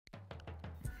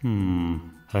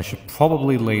I should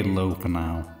probably lay low for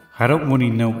now. I don't really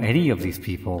know any of these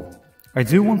people. I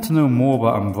do want to know more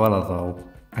about Umbrella though.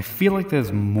 I feel like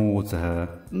there's more to her.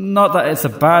 Not that it's a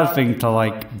bad thing to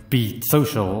like be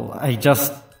social, I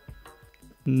just...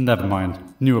 Never mind.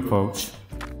 New approach.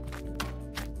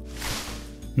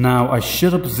 Now I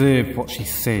should observe what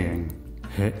she's saying.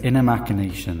 Her inner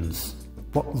machinations.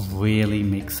 What really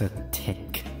makes her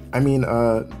tick? I mean,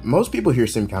 most people here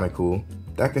seem kinda cool.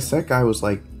 That cassette guy was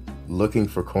like looking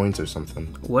for coins or something.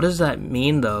 What does that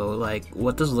mean though? Like,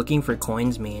 what does looking for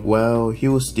coins mean? Well, he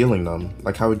was stealing them.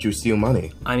 Like, how would you steal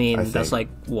money? I mean, that's like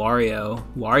Wario.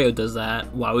 Wario does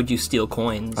that. Why would you steal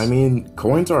coins? I mean,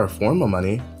 coins are a form of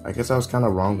money. I guess I was kind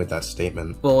of wrong with that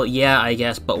statement. Well, yeah, I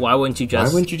guess, but why wouldn't you just...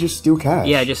 Why wouldn't you just steal cash?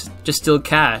 Yeah, just steal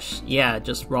cash. Yeah,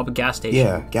 just rob a gas station.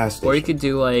 Yeah, gas station. Or you could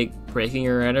do, like, breaking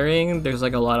or entering. There's,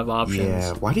 like, a lot of options.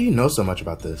 Yeah, why do you know so much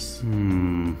about this? I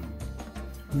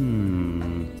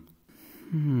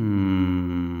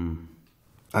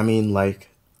mean, like,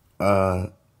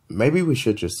 maybe we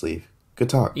should just leave. Good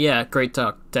talk. Yeah, great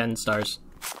talk. 10 stars.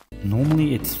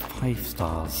 Normally it's 5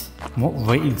 stars. What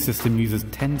rating system uses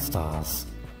 10 stars?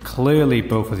 Clearly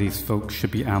both of these folks should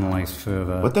be analysed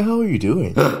further. What the hell are you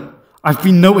doing? I've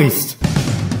been noticed!